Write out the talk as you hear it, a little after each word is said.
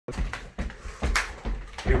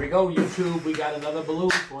Here we go, YouTube. We got another balloon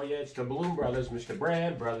for you. It's the Balloon Brothers, Mr.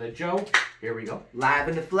 Brad, Brother Joe. Here we go. Live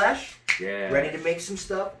in the flesh. Yeah. Ready to make some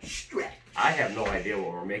stuff stretch. I have no idea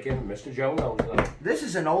what we're making. Mr. Joe knows though. This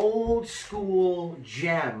is an old school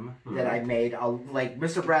gem that I made. Like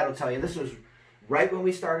Mr. Brad will tell you, this was right when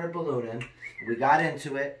we started ballooning. We got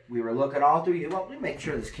into it. We were looking all through you. Well, let me make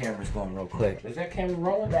sure this camera's going real quick. Is that camera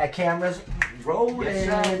rolling? That camera's rolling.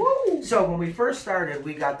 Yes, woo! So when we first started,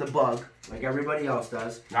 we got the bug, like everybody else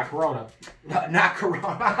does. Not Corona. No, not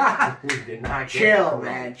Corona. We did not get Chill, Corona.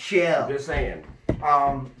 man, chill. Just saying.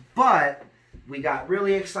 But we got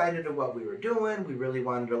really excited at what we were doing. We really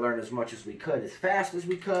wanted to learn as much as we could, as fast as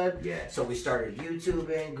we could. Yeah. So we started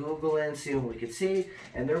YouTubing, Googling, seeing what we could see.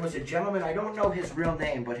 And there was a gentleman, I don't know his real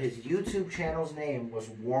name, but his YouTube channel's name was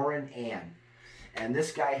Warren Ann. And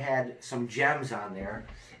this guy had some gems on there.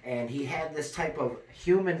 And he had this type of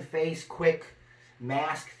human face quick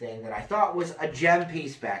mask thing that I thought was a gem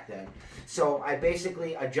piece back then. So I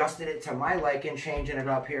basically adjusted it to my liking, changing it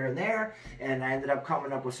up here and there, and I ended up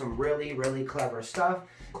coming up with some really, really clever stuff.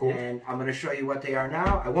 Cool. And I'm going to show you what they are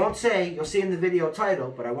now. I won't say, you'll see in the video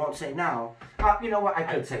title, but I won't say now. You know what, I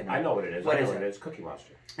could say now. I know what it is. What I know is what it? it is. Cookie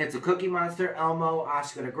Monster. It's a Cookie Monster, Elmo,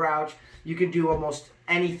 Oscar the Grouch. You can do almost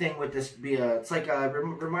anything with this. It's like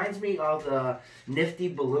reminds me of the Nifty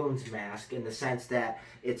Balloons mask in the sense that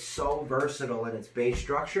it's so versatile in its base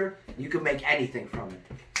structure. You can make anything from it.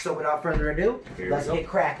 So without further ado, let's get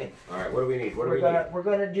cracking. All right, what do we need? What do we need? We're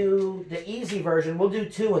gonna do the easy version. We'll do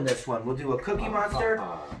two in this one. We'll do a Cookie Monster,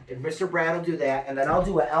 and Mr. Brad will do that, and then I'll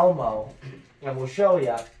do an Elmo, and we'll show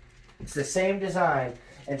you. It's the same design,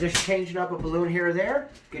 and just changing up a balloon here or there,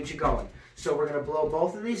 get you going. So we're gonna blow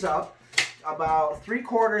both of these up about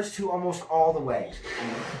 3/4 to almost all the way.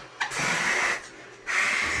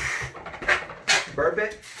 Burp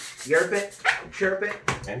it, yerp it, chirp it,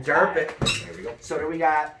 And derp it. There we go. So then we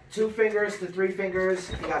got 2 fingers to 3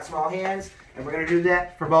 fingers. You got small hands, and we're gonna do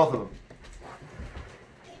that for both of them.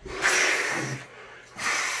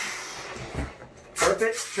 Burp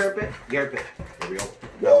it, chirp it, yerp it. Here we go.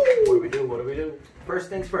 Now, what do we do? What do we do? First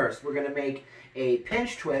things first, we're gonna make a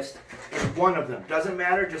pinch twist in one of them. Doesn't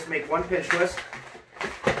matter, just make one pinch twist,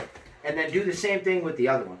 and then do the same thing with the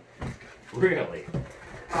other one. Really?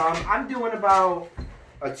 I'm doing about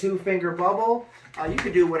a 2-finger bubble. You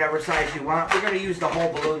can do whatever size you want. We're going to use the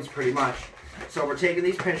whole balloons pretty much. So we're taking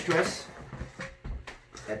these pinch twists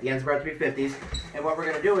at the ends of our 350s. And what we're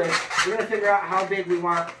going to do is we're going to figure out how big we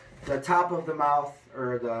want the top of the mouth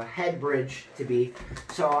or the head bridge to be.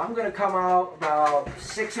 So I'm going to come out about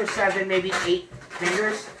 6 or 7, maybe 8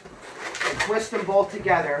 fingers and twist them both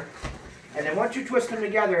together. And then once you twist them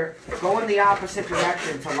together, go in the opposite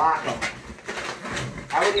direction to lock them.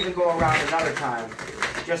 I would even go around another time,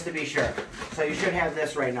 just to be sure. So you should have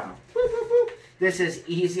this right now. This is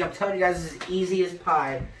easy. I'm telling you guys, this is easy as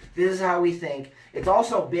pie. This is how we think. It's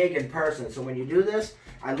also big in person. So when you do this,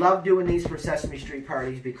 I love doing these for Sesame Street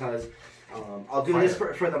parties because I'll do this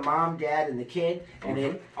for the mom, dad, and the kid, and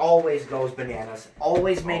it always goes bananas.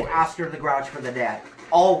 Always make Oscar the Grouch for the dad.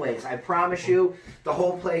 Always. I promise you, the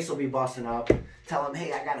whole place will be busting up. Tell them,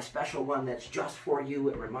 hey, I got a special one that's just for you.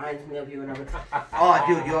 It reminds me of you and everything. Oh,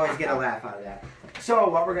 dude, you always get a laugh out of that. So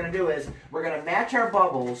what we're going to do is we're going to match our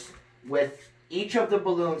bubbles with each of the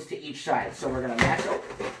balloons to each side. So we're going to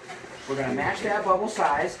match that bubble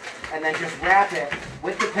size and then just wrap it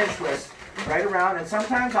with the pinch twist right around. And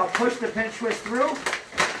sometimes I'll push the pinch twist through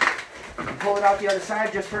and pull it out the other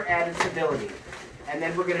side just for added stability. And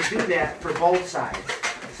then we're going to do that for both sides.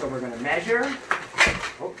 So we're going to measure.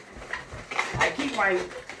 Oh. I keep my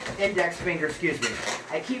index finger,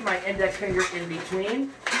 I keep my index finger in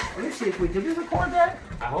between. Let me see if we did we record that?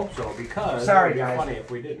 I hope so, because sorry, it would be guys. funny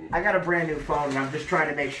if we didn't. I got a brand new phone and I'm just trying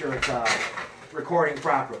to make sure it's recording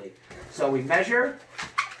properly. So we measure,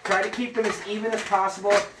 try to keep them as even as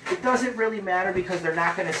possible. It doesn't really matter because they're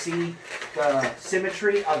not going to see the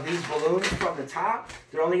symmetry of these balloons from the top.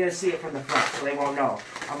 They're only going to see it from the front, so they won't know.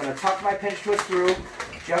 I'm going to tuck my pinch twist through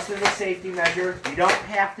just as a safety measure. You don't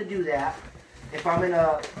have to do that. If I'm in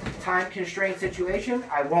a time-constrained situation,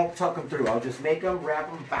 I won't tuck them through. I'll just make them, wrap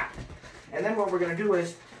them, back. And then what we're going to do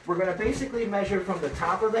is, we're going to basically measure from the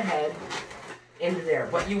top of the head into there.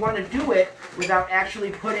 But you want to do it without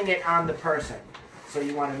actually putting it on the person. So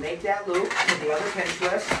you want to make that loop with the other pinch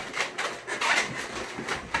twist.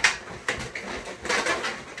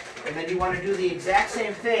 And then you want to do the exact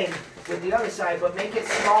same thing with the other side, but make it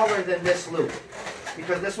smaller than this loop.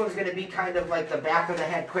 Because this one's going to be kind of like the back of the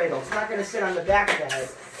head cradle. It's not going to sit on the back of the head.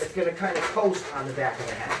 It's going to kind of coast on the back of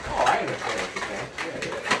the head. Oh, I understand what you're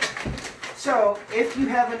saying. Yeah. So if you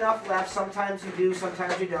have enough left, sometimes you do,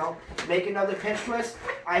 sometimes you don't. Make another pinch twist.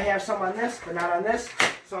 I have some on this, but not on this.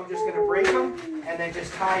 So I'm just going to break them and then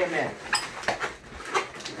just tie them in.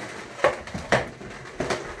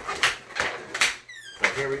 So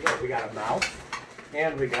here we go. We got a mouth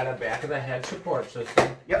and we got a back of the head support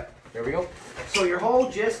system. Yep. There we go. So your whole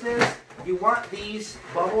gist is you want these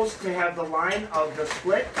bubbles to have the line of the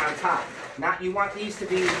split on top. Not you want these to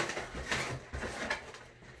be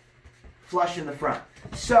flush in the front.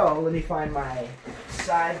 So let me find my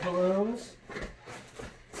side balloons.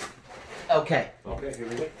 Okay. Okay, here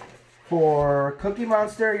we go. For Cookie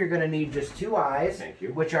Monster, you're going to need just 2 eyes. Thank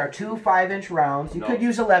you. Which are 2 5-inch rounds. You could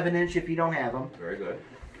use 11-inch if you don't have them. Very good.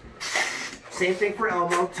 Same thing for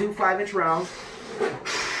Elmo, 2 5-inch rounds.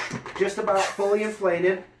 Just about fully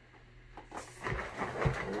inflated.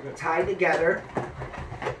 Tied together.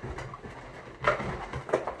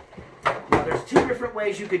 Now there's 2 different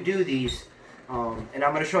ways you could do these, and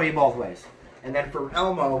I'm going to show you both ways. And then for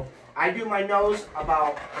Elmo, I do my nose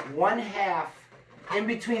about 1/2, in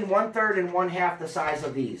between 1/3 and 1/2 the size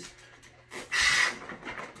of these.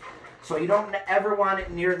 So you don't ever want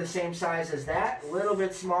it near the same size as that. A little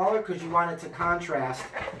bit smaller because you want it to contrast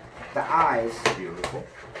the eyes. Beautiful.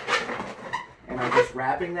 And I'm just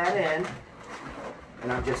wrapping that in.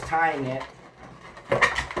 And I'm just tying it.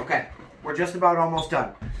 Okay, we're just about almost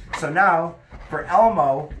done. So now, for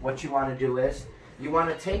Elmo, what you want to do is, you want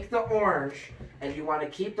to take the orange, and you want to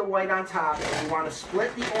keep the white on top, and you want to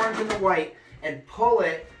split the orange and the white, and pull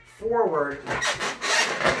it forward.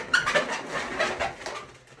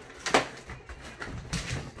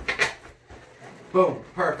 Boom,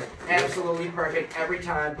 perfect, absolutely perfect every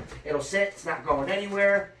time. It'll sit, it's not going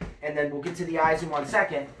anywhere, and then we'll get to the eyes in 1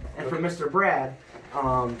 second. And for Mr. Brad,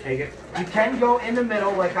 take it. you can go in the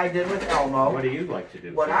middle like I did with Elmo. What do you like to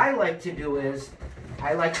do? What I like to do is,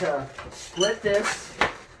 I like to split this.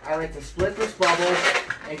 I like to split this bubble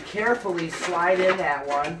and carefully slide in that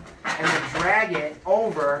one, and then drag it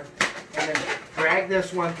over, and then drag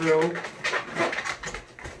this one through.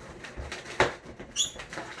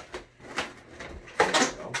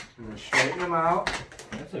 And then straighten them out.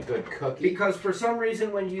 That's a good cookie. Because for some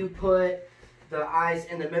reason when you put the eyes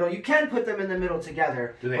in the middle, you can put them in the middle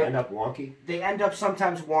together. Do they end up wonky? They end up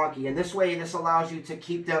sometimes wonky, and this way this allows you to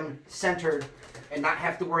keep them centered and not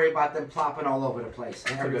have to worry about them plopping all over the place.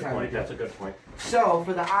 That's a good point. That's a good point. So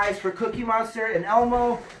for the eyes for Cookie Monster and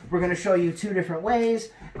Elmo, we're going to show you 2 different ways.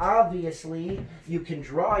 Obviously, you can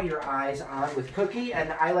draw your eyes on with Cookie,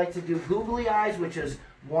 and I like to do googly eyes, which is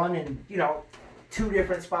 1 and 2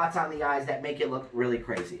 different spots on the eyes that make it look really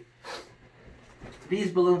crazy.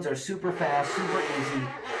 These balloons are super fast, super easy,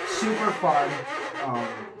 super fun.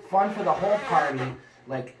 Fun for the whole party.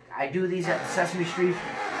 Like, I do these at the Sesame Street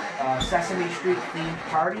themed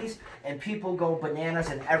parties, and people go bananas,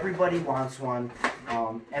 and everybody wants one.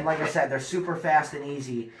 And like I said, they're super fast and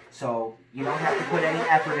easy, so you don't have to put any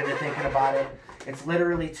effort into thinking about it. It's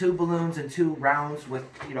literally 2 balloons and 2 rounds with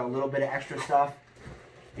a little bit of extra stuff.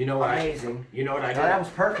 You know what? Amazing. You know what I did? No, that was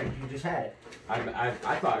perfect. You just had it.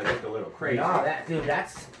 I thought it looked a little crazy. No,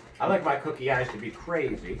 that's. I like my cookie eyes to be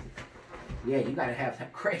crazy. Yeah, you gotta have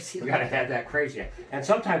that crazy. You gotta have that crazy. And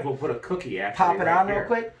sometimes we'll put a cookie actually Pop it right on here. real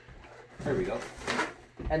quick. There we go.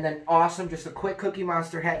 And then awesome, just a quick Cookie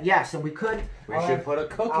Monster hat. Yes, and we could. We should put a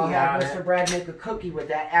cookie I'll on have it. Mr. Brad make a cookie with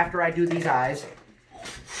that after I do these eyes.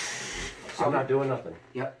 So I'm not doing nothing.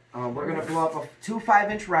 Yep. We're gonna blow up 2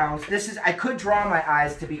 5-inch rounds. This is. I could draw my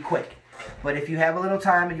eyes to be quick, but if you have a little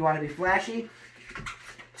time and you want to be flashy,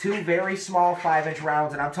 2 very small 5-inch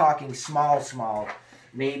rounds, and I'm talking small,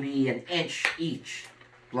 maybe 1 inch each,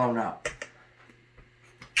 blown up.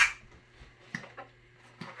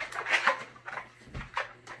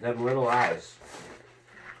 Them little eyes.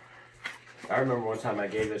 I remember one time I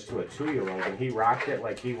gave this to a 2-year-old and he rocked it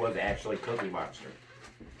like he was actually Cookie Monster.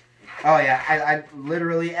 Oh yeah, I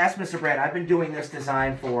literally asked Mr. Brad. I've been doing this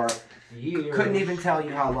design for Years. couldn't even tell you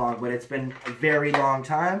how long, but it's been a very long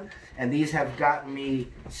time. And these have gotten me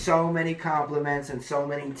so many compliments and so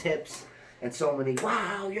many tips and so many,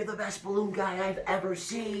 wow, you're the best balloon guy I've ever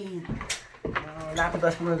seen. No, not the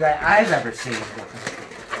best balloon guy I've ever seen.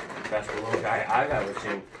 Best balloon guy I've ever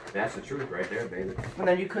seen. That's the truth right there, baby. And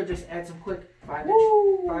then you could just add some quick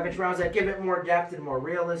 5-inch rounds that give it more depth and more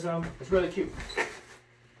realism. It's really cute.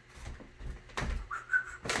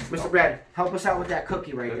 Mr. Brad, help us out with that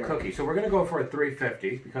cookie right there. The cookie. So we're going to go for a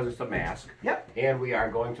 350 because it's a mask. Yep. And we are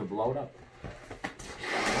going to blow it up.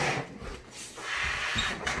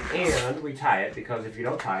 And we tie it because if you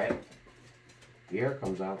don't tie it, the air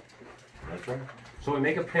comes out. That's right. So we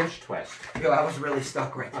make a pinch twist. Yo, I was really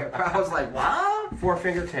stuck right there. I was like, what?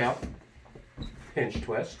 4-finger tail. pinch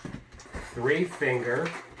twist, 3-finger,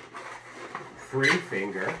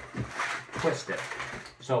 twist it.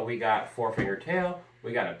 So we got 4-finger tail,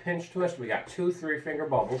 we got a pinch twist, we got 2 3-finger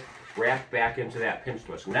bubbles wrapped back into that pinch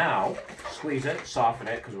twist. Now, squeeze it, soften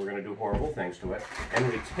it, because we're going to do horrible things to it, and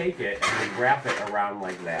we take it and we wrap it around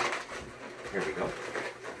like that. Here we go.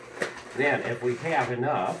 Then, if we have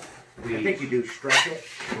enough, I think you do stretch it.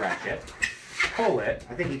 Stretch it, pull it.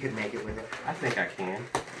 I think you could make it with it. I think I can.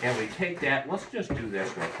 And we take that, let's just do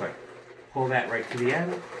this real quick. Pull that right to the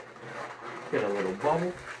end, get a little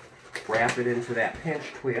bubble, wrap it into that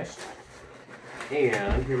pinch twist,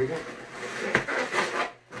 and here we go.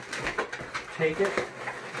 Take it,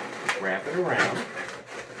 wrap it around.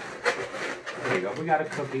 There you go, we got a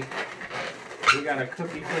cookie. We got a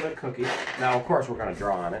cookie for the cookie. Now, of course, we're going to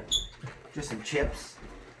draw on it. Just some chips,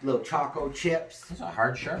 little choco chips. It's a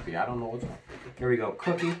hard Sharpie, I don't know what's on. Here we go,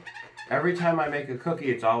 cookie. Every time I make a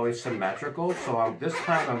cookie, it's always symmetrical, so this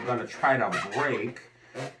time I'm going to try to break.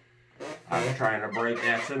 I'm trying to break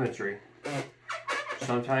that symmetry.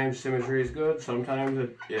 Sometimes symmetry is good, sometimes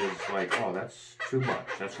it is like, oh, that's too much.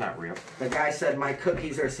 That's not real. The guy said my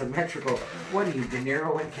cookies are symmetrical. What are you, De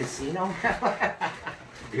Niro in Casino?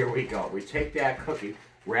 Here we go. We take that cookie,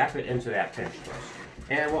 wrap it into that pinch twist.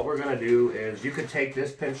 And what we're going to do is, you could take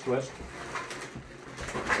this pinch twist,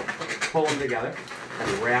 pull them together, and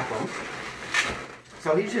wrap them.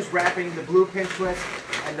 So he's just wrapping the blue pinch twist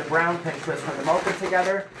and the brown pinch twist from the mocha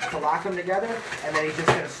together to lock them together, and then he's just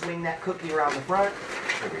going to swing that cookie around the front.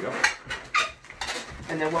 There we go.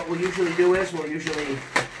 And then what we'll usually do is we'll usually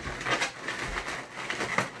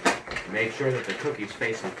make sure that the cookie's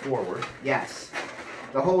facing forward. Yes.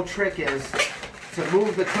 The whole trick is to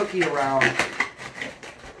move the cookie around.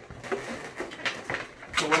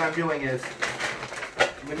 So what I'm doing is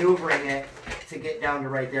maneuvering it to get down to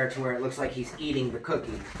right there to where it looks like he's eating the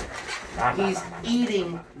cookie. He's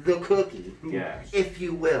eating the cookie, yes, if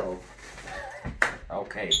you will.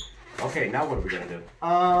 Okay. Okay, now what are we going to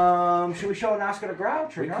do? Should we show an Oscar the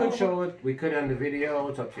Grouch or we no? could show it. We could end the video.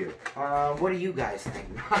 It's up to you. What do you guys think?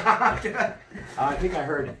 I think I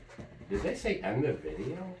heard. Did they say end the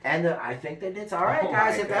video? And I think that it's all right, Oh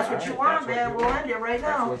guys. my If that's God. what you want, That's what man, you we'll want. end it right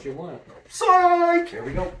now. That's what you want. Psych! Here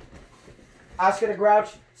we go. Oscar the Grouch,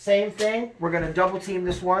 same thing. We're gonna double team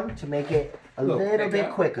this one to make it a Look, little take bit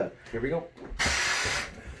that. quicker. Here we go.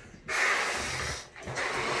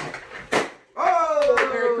 Oh!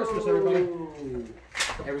 Merry Christmas, everybody.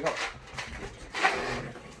 Here we go.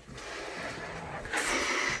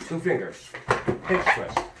 2 fingers. Pinch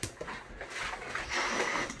twist.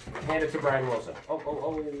 Hand it to Brian Wilson. Oh, oh,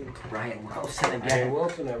 oh. Brian Wilson Brian again.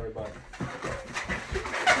 Wilson, everybody.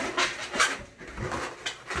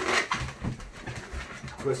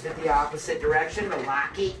 Twist it the opposite direction to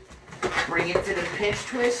lock it. Bring it to the pinch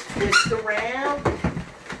twist. Twist around.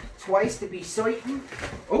 Twice to be certain.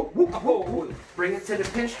 Oh, oh, oh, oh. Bring it to the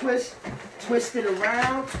pinch twist. Twist it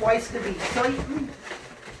around. Twice to be certain.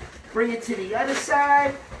 Bring it to the other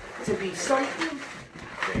side to be certain.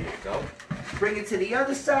 There you go. Bring it to the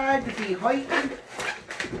other side to be heightened.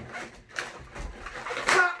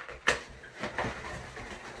 Ha!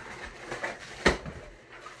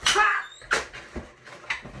 Ha!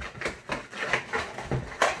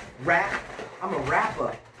 Rap. I'm a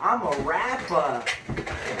rapper. I'm a rapper.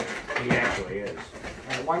 He actually is.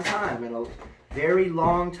 At one time, in a very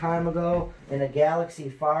long time ago, in a galaxy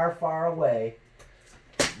far, far away,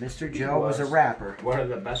 Mr. Joe was a rapper. One of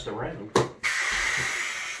the best around.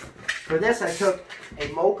 For this, I took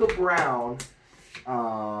a Mocha Brown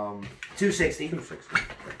 260. 260.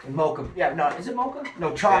 Mocha. Yeah, no, is it Mocha?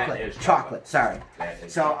 No, chocolate. That is chocolate. Sorry. That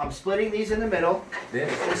is So I'm splitting these in the middle,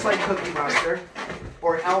 this. just like Cookie Monster,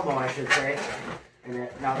 or Elmo, I should say. And then,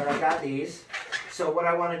 now that I've got these, so what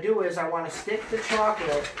I want to do is I want to stick the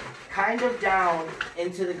chocolate kind of down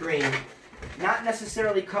into the green, not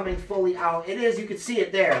necessarily coming fully out. It is, you can see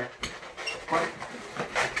it there, but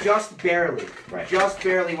just barely. Right. Just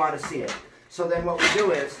barely want to see it. So then what we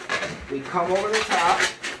do is we come over the top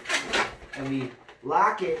and we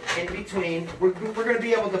lock it in between. We're going to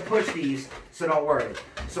be able to push these, so don't worry.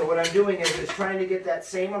 So what I'm doing is just trying to get that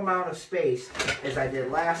same amount of space as I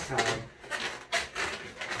did last time.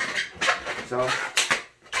 So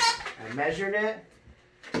I measured it.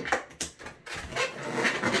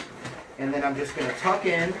 And then I'm just going to tuck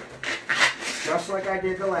in, just like I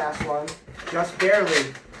did the last one, just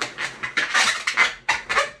barely.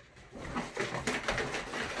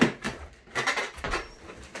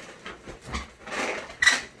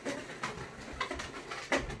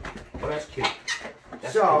 Well, that's cute.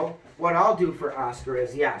 That's So what I'll do for Oscar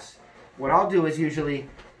is, yes, what I'll do is usually,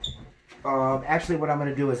 actually what I'm going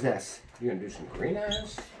to do is this. You gonna do some green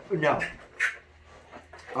eyes? No.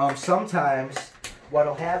 Sometimes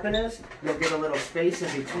what'll happen is you'll get a little space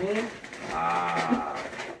in between.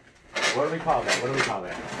 What do we call that? What do we call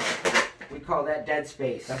that? We call that dead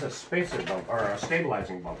space. That's a spacer bubble, or a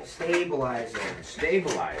stabilizing bubble. Stabilizer.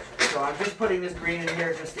 Stabilizer. So I'm just putting this green in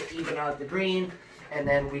here just to even out the green, and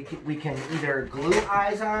then we can either glue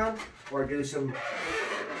eyes on or do some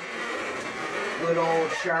good old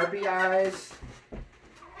Sharpie eyes.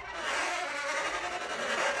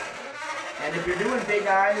 And if you're doing big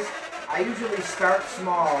eyes, I usually start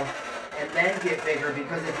small and then get bigger,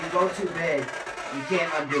 because if you go too big, you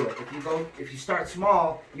can't undo it. If you start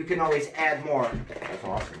small, you can always add more. That's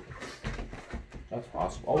awesome. That's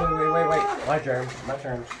awesome. Oh, wait. My germs.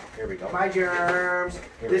 Here we go. My germs.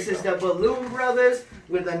 This is the Balloon Brothers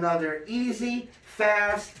with another easy,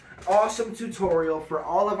 fast, awesome tutorial for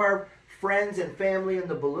all of our friends and family in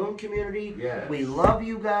the balloon community. Yes. We love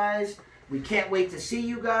you guys. We can't wait to see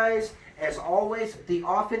you guys. As always, the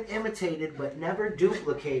often imitated but never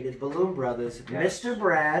duplicated Balloon Brothers, Yes. Mr.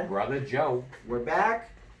 Brad. Brother Joe. We're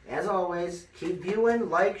back. As always, keep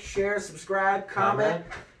viewing, like, share, subscribe, comment.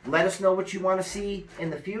 Let us know what you want to see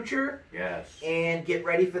in the future. Yes. And get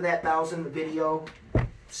ready for that 1,000 video.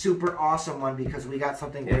 Super awesome one, because we got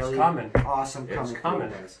something It's really coming. awesome It's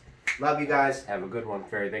coming. coming. Love you guys. Have a good one,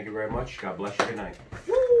 Fairy. Thank you very much. God bless you. Good night.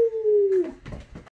 Woo!